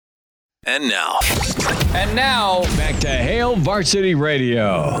And now, back to Hail Varsity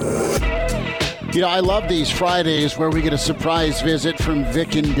Radio. You know, I love these Fridays where we get a surprise visit from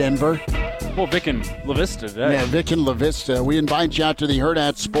Vic in Denver. Well, Vic in La Vista today. Yeah, Vic in La Vista. We invite you out to the Herd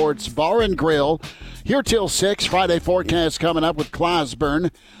at Sports Bar and Grill. Here till 6. Friday forecast coming up with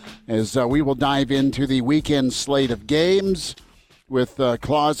Clausburn as we will dive into the weekend slate of games with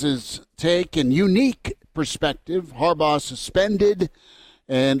Claus's take and unique perspective. Harbaugh suspended.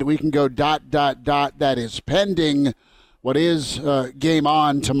 And we can go ... That is pending what is game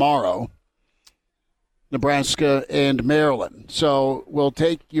on tomorrow, Nebraska and Maryland. So we'll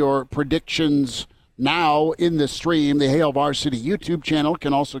take your predictions now in the stream. The Hail Varsity YouTube channel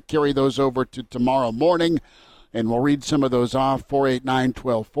can also carry those over to tomorrow morning, and we'll read some of those off,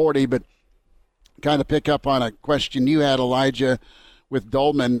 489-1240. But kind of pick up on a question you had, Elijah, with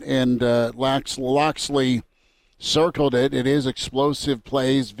Dolman, and Loxley circled it. It is explosive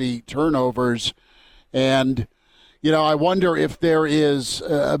plays v. turnovers. And, you know, I wonder if there is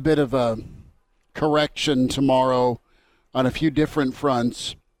a bit of a correction tomorrow on a few different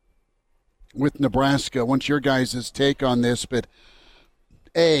fronts with Nebraska. What's your guys' take on this? But,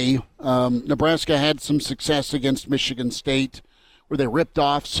 Nebraska had some success against Michigan State where they ripped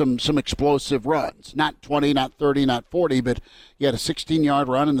off some explosive runs. Not 20, not 30, not 40, but you had a 16-yard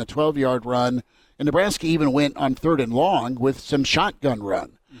run and the 12-yard run. And Nebraska even went on 3rd and long with some shotgun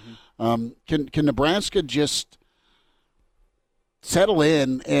run. Mm-hmm. Can Nebraska just settle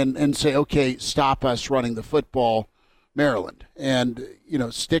in and say, okay, stop us running the football, Maryland, and, you know,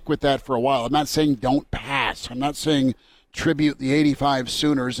 stick with that for a while? I'm not saying don't pass. I'm not saying tribute the 85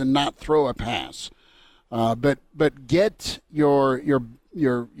 Sooners and not throw a pass. But get your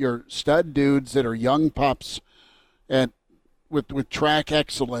stud dudes that are young pups with track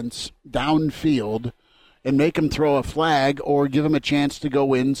excellence downfield and make them throw a flag or give them a chance to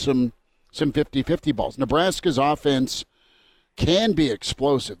go in some 50-50 balls. Nebraska's offense can be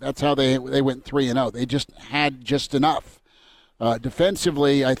explosive. That's how they went 3-0. They just had just enough.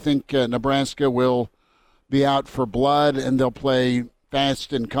 Defensively, I think Nebraska will be out for blood, and they'll play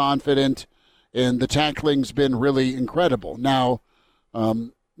fast and confident, and the tackling's been really incredible. Now,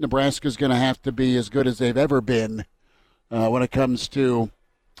 Nebraska's going to have to be as good as they've ever been when it comes to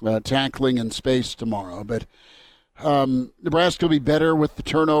tackling in space tomorrow. But Nebraska will be better with the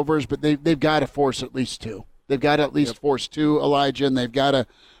turnovers, but they've got to force at least 2. They've got to at least force 2, Elijah, and they've got to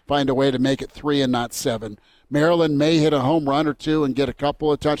find a way to make it 3 and not 7. Maryland may hit a home run or 2 and get a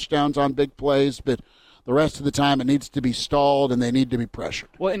couple of touchdowns on big plays, but the rest of the time it needs to be stalled and they need to be pressured.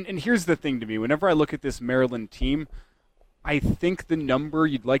 Well, and here's the thing to me. Whenever I look at this Maryland team, I think the number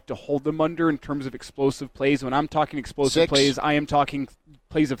you'd like to hold them under in terms of explosive plays, when I'm talking explosive 6. plays, I am talking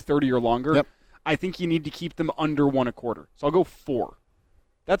plays of 30 or longer. Yep. I think you need to keep them under 1 a quarter. So I'll go 4.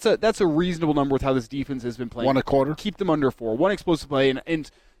 That's a reasonable number with how this defense has been playing. 1 a quarter? Keep them under 4. 1 explosive play,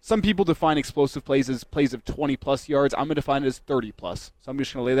 and some people define explosive plays as plays of 20-plus yards. I'm going to define it as 30-plus. So I'm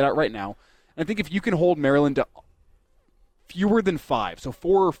just going to lay that out right now. And I think if you can hold Maryland to fewer than 5, so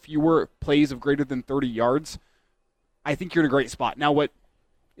 4 or fewer plays of greater than 30 yards, I think you're in a great spot. Now, what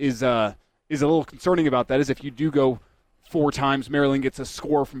is a little concerning about that is if you do go 4 times, Maryland gets a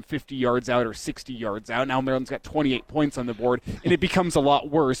score from 50 yards out or 60 yards out. Now Maryland's got 28 points on the board, and it becomes a lot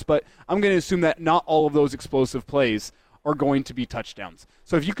worse. But I'm going to assume that not all of those explosive plays are going to be touchdowns.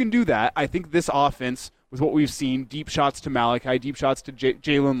 So if you can do that, I think this offense, with what we've seen, deep shots to Malachi, deep shots to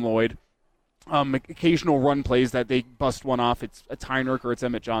Jalen Lloyd, occasional run plays that they bust one off, it's Heinrich or it's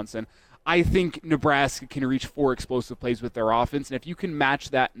Emmett Johnson, I think Nebraska can reach 4 explosive plays with their offense. And if you can match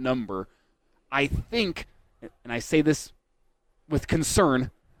that number, I think, and I say this with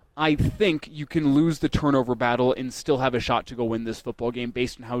concern, I think you can lose the turnover battle and still have a shot to go win this football game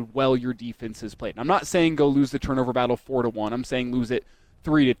based on how well your defense has played. And I'm not saying go lose the turnover battle 4-1. I'm saying lose it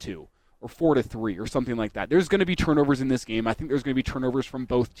 3-2 or 4-3 or something like that. There's going to be turnovers in this game. I think there's going to be turnovers from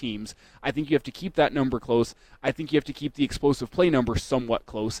both teams. I think you have to keep that number close. I think you have to keep the explosive play number somewhat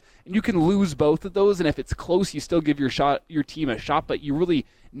close. And you can lose both of those, and if it's close, you still give your team a shot, but you really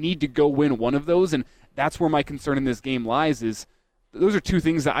need to go win one of those, and that's where my concern in this game lies. Is those are 2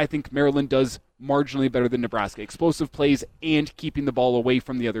 things that I think Maryland does marginally better than Nebraska: explosive plays and keeping the ball away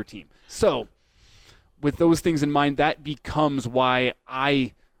from the other team. So with those things in mind, that becomes why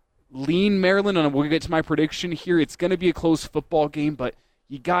I lean Maryland, and we'll get to my prediction here. It's going to be a close football game, but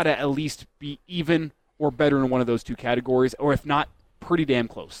you got to at least be even or better in one of those 2 categories, or if not, pretty damn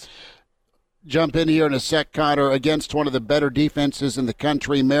close. Jump in here in a sec, Connor, against one of the better defenses in the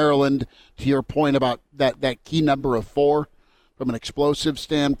country, Maryland, to your point about that key number of 4 from an explosive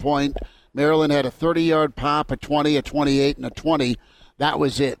standpoint. Maryland had a 30-yard pop, a 20, a 28, and a 20. that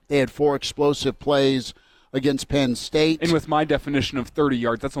was it. They had 4 explosive plays against Penn State. And with my definition of 30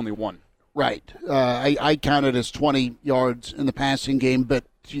 yards, that's only 1. Right. I counted as 20 yards in the passing game, but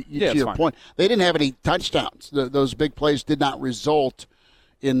to your point, they didn't have any touchdowns. Those big plays did not result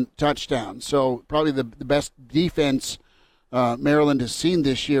in touchdowns. So probably the best defense Maryland has seen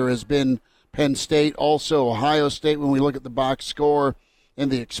this year has been Penn State, also Ohio State. When we look at the box score and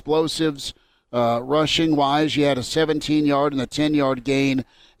the explosives, rushing-wise, you had a 17-yard and a 10-yard gain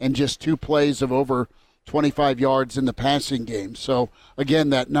and just 2 plays of over 25 yards in the passing game. So, again,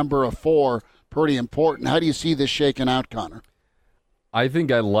 that number of 4, pretty important. How do you see this shaking out, Connor? I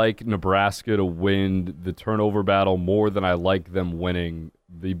think I like Nebraska to win the turnover battle more than I like them winning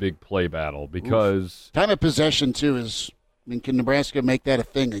the big play battle because... Time of possession, too, is... can Nebraska make that a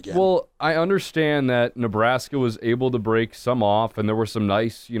thing again? Well, I understand that Nebraska was able to break some off, and there were some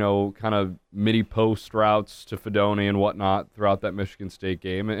nice, kind of mini-post routes to Fedoni and whatnot throughout that Michigan State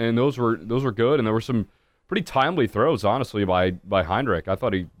game, and those were good, and there were some pretty timely throws, honestly, by Heinrich. I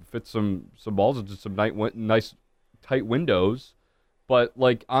thought he fit some balls into some nice tight windows, but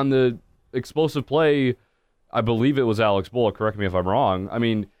like on the explosive play, I believe it was Alex Bullock, correct me if I'm wrong, I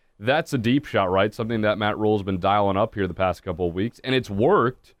mean, that's a deep shot, right? Something that Matt Rule's been dialing up here the past couple of weeks, and it's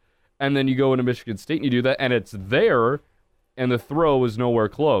worked. And then you go into Michigan State and you do that, and it's there, and the throw is nowhere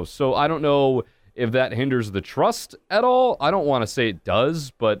close. So I don't know if that hinders the trust at all. I don't want to say it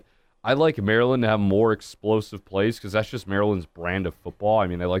does, but I like Maryland to have more explosive plays because that's just Maryland's brand of football. I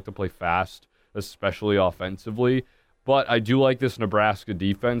mean, they like to play fast, especially offensively. But I do like this Nebraska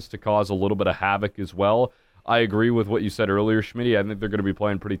defense to cause a little bit of havoc as well. I agree with what you said earlier, Schmitty. I think they're going to be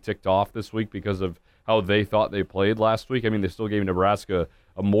playing pretty ticked off this week because of how they thought they played last week. I mean, they still gave Nebraska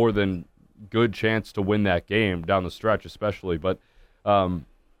a more than good chance to win that game down the stretch, especially. But, I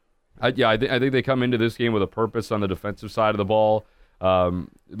think they come into this game with a purpose on the defensive side of the ball.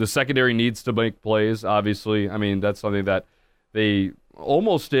 The secondary needs to make plays, obviously. I mean, that's something that they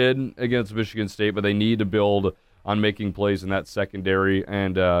almost did against Michigan State, but they need to build on making plays in that secondary.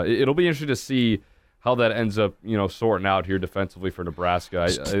 And it'll be interesting to see how that ends up, sorting out here defensively for Nebraska.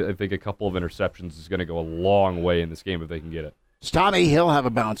 I think a couple of interceptions is going to go a long way in this game if they can get it. Tommy Hill have a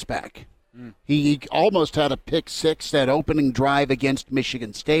bounce back. He almost had a pick 6 that opening drive against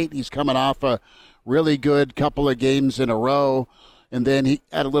Michigan State. He's coming off a really good couple of games in a row, and then he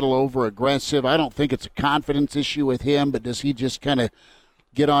had a little over-aggressive. I don't think it's a confidence issue with him, but does he just kind of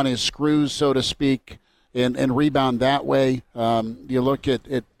get on his screws, so to speak, and rebound that way? You look at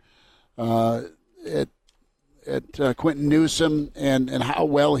Quentin Newsom and how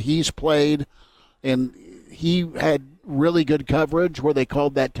well he's played, and he had really good coverage where they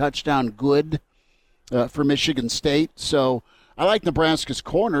called that touchdown good for Michigan State. So I like Nebraska's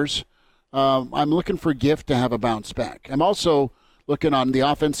corners. I'm looking for Gift to have a bounce back. I'm also looking on the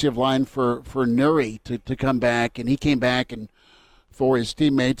offensive line for Nuri to come back, and he came back and for his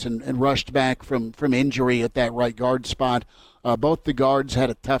teammates and rushed back from injury at that right guard spot. Both the guards had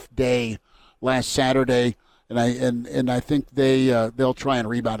a tough day last Saturday, and I think they'll try and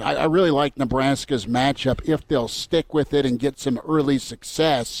rebound. I really like Nebraska's matchup if they'll stick with it and get some early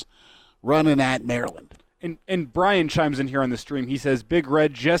success running at Maryland. And Brian chimes in here on the stream. He says, Big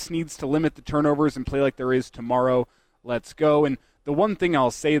Red just needs to limit the turnovers and play like there is tomorrow. Let's go. And the one thing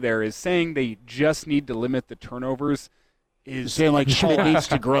I'll say there is saying they just need to limit the turnovers is saying like shit needs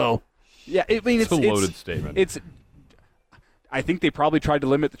to grow. Yeah, it's a loaded statement. I think they probably tried to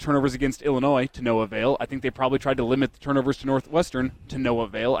limit the turnovers against Illinois to no avail. I think they probably tried to limit the turnovers to Northwestern to no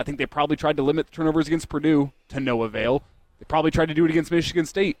avail. I think they probably tried to limit the turnovers against Purdue to no avail. They probably tried to do it against Michigan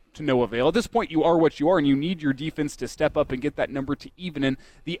State to no avail. At this point, you are what you are, and you need your defense to step up and get that number to even. And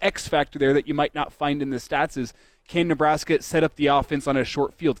the X factor there that you might not find in the stats is, can Nebraska set up the offense on a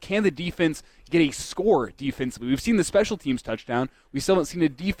short field? Can the defense get a score defensively? We've seen the special teams touchdown. We still haven't seen a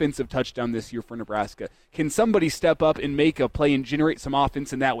defensive touchdown this year for Nebraska. Can somebody step up and make a play and generate some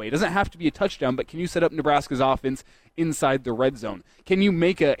offense in that way? It doesn't have to be a touchdown, but can you set up Nebraska's offense inside the red zone? Can you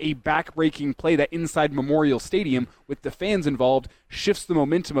make a back-breaking play that inside Memorial Stadium with the fans involved shifts the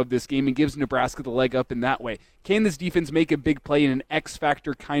momentum of this game and gives Nebraska the leg up in that way? Can this defense make a big play in an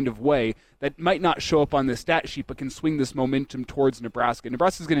X-factor kind of way that might not show up on the stat sheet but can swing this momentum towards Nebraska?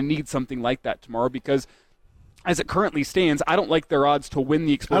 Nebraska's going to need something like that tomorrow because as it currently stands, I don't like their odds to win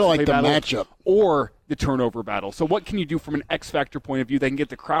the explosive play battle matchup or the turnover battle. So what can you do from an X-factor point of view that can get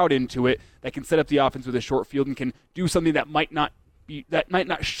the crowd into it, that can set up the offense with a short field and can do something that might not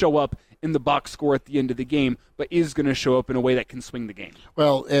show up in the box score at the end of the game, but is going to show up in a way that can swing the game?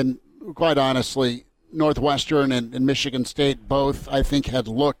 Well, and quite honestly, Northwestern and Michigan State both, I think, had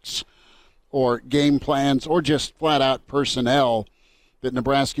looks or game plans or just flat-out personnel that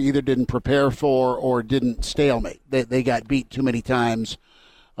Nebraska either didn't prepare for or didn't stalemate. They got beat too many times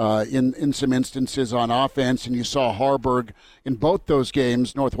in some instances on offense, and you saw Harburg in both those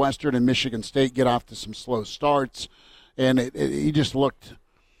games, Northwestern and Michigan State, get off to some slow starts, and he just looked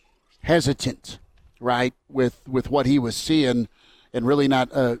hesitant, right, with what he was seeing, and really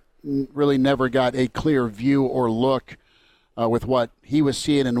never got a clear view or look with what he was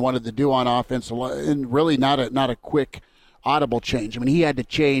seeing and wanted to do on offense, and really not a quick audible change. I mean, he had to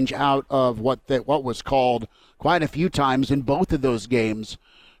change out of what was called quite a few times in both of those games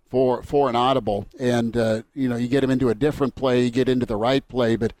for an audible. And you get him into a different play, you get into the right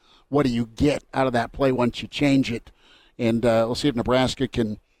play, but what do you get out of that play once you change it? And we'll see if Nebraska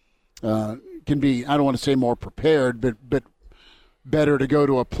can be, I don't want to say more prepared, but better to go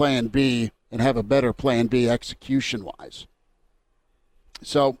to a plan B and have a better plan B execution-wise.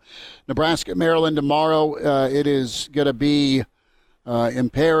 So, Nebraska, Maryland tomorrow, it is going to be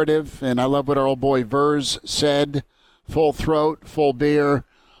imperative, and I love what our old boy Vers said, full throat, full beer,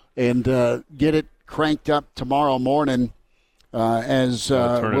 and get it cranked up tomorrow morning as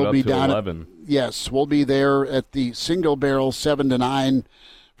we'll be down 11. Yes, we'll be there at the Single Barrel 7 to 9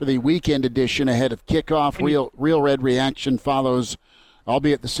 for the weekend edition ahead of kickoff. Real Red Reaction follows. I'll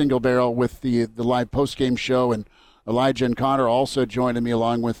be at the Single Barrel with the live post-game show, and Elijah and Connor also joining me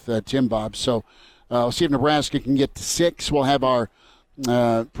along with Tim Bob. So we'll see if Nebraska can get to 6. We'll have our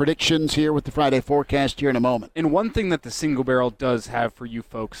predictions here with the Friday forecast here in a moment. And one thing that the Single Barrel does have for you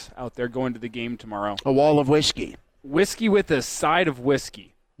folks out there going to the game tomorrow. A wall of whiskey. Whiskey with a side of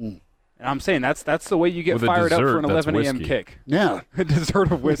whiskey. Mm. And I'm saying that's the way you get With a fired up dessert, for an that's 11 a.m. whiskey. kick. Yeah. A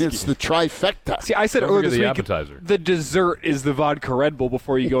dessert of whiskey. It's the trifecta. See, I said Don't earlier forget this the week, appetizer. the dessert is the vodka Red Bull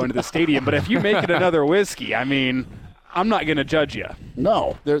before you go into the stadium. But if you make it another whiskey, I mean, I'm not going to judge you.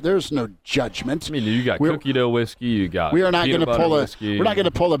 No, there's no judgment. I mean, you got cookie dough whiskey, you got We are not going to pull we're not going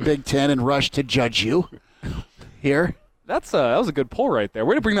to pull a Big Ten and rush to judge you here. That was a good pull right there.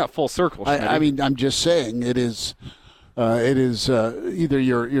 Way to bring that full circle. I mean, I'm just saying it is either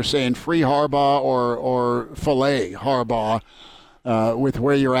you're saying free Harbaugh or filet Harbaugh with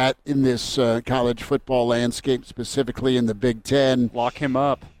where you're at in this college football landscape, specifically in the Big Ten. Lock him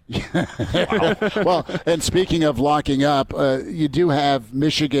up. Wow. Well, and speaking of locking up, you do have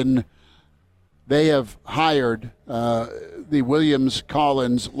Michigan. They have hired the Williams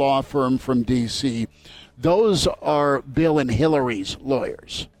Collins law firm from D.C. Those are Bill and Hillary's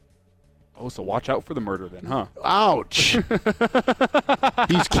lawyers. Oh, so watch out for the murder then, huh? Ouch.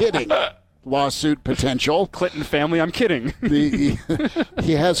 He's kidding. Lawsuit potential. Clinton family, I'm kidding. He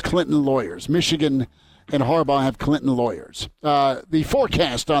has Clinton lawyers. Michigan and Harbaugh have Clinton lawyers. The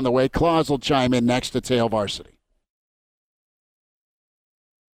forecast on the way. Claus will chime in next. It's Hail Varsity.